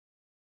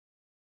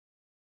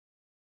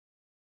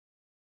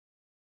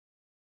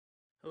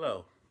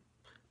Hello,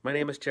 my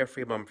name is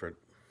Jeffrey Mumford.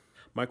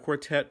 My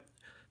quartet,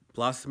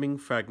 Blossoming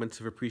Fragments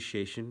of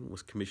Appreciation,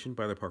 was commissioned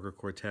by the Parker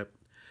Quartet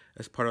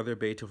as part of their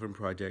Beethoven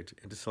project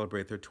and to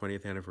celebrate their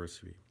 20th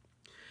anniversary.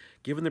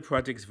 Given the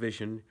project's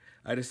vision,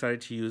 I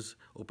decided to use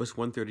Opus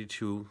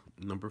 132,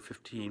 number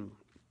 15,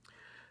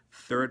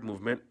 third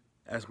movement,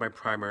 as my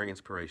primary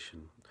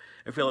inspiration.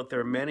 I feel that there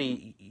are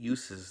many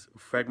uses,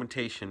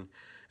 fragmentation,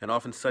 and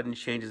often sudden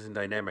changes in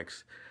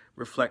dynamics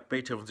reflect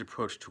Beethoven's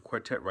approach to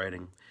quartet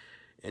writing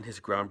and his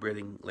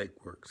groundbreaking late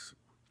works.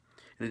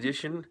 In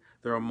addition,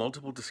 there are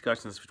multiple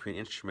discussions between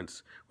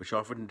instruments which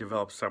often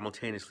develop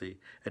simultaneously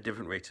at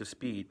different rates of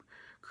speed,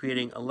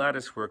 creating a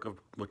latticework of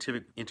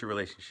motivic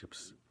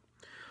interrelationships.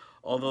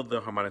 Although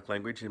the harmonic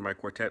language in my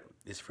quartet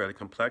is fairly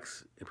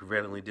complex and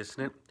prevalently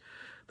dissonant,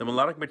 the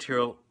melodic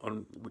material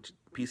on which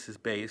the piece is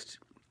based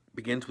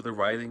begins with a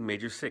rising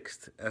major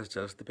sixth, as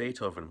does the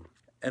Beethoven.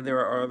 And there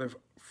are other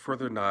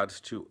further nods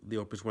to the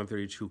Opus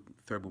 132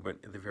 third movement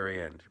at the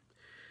very end.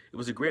 It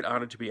was a great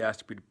honor to be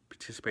asked to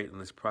participate in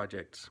this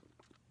project,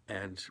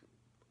 and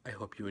I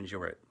hope you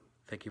enjoy it.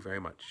 Thank you very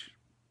much.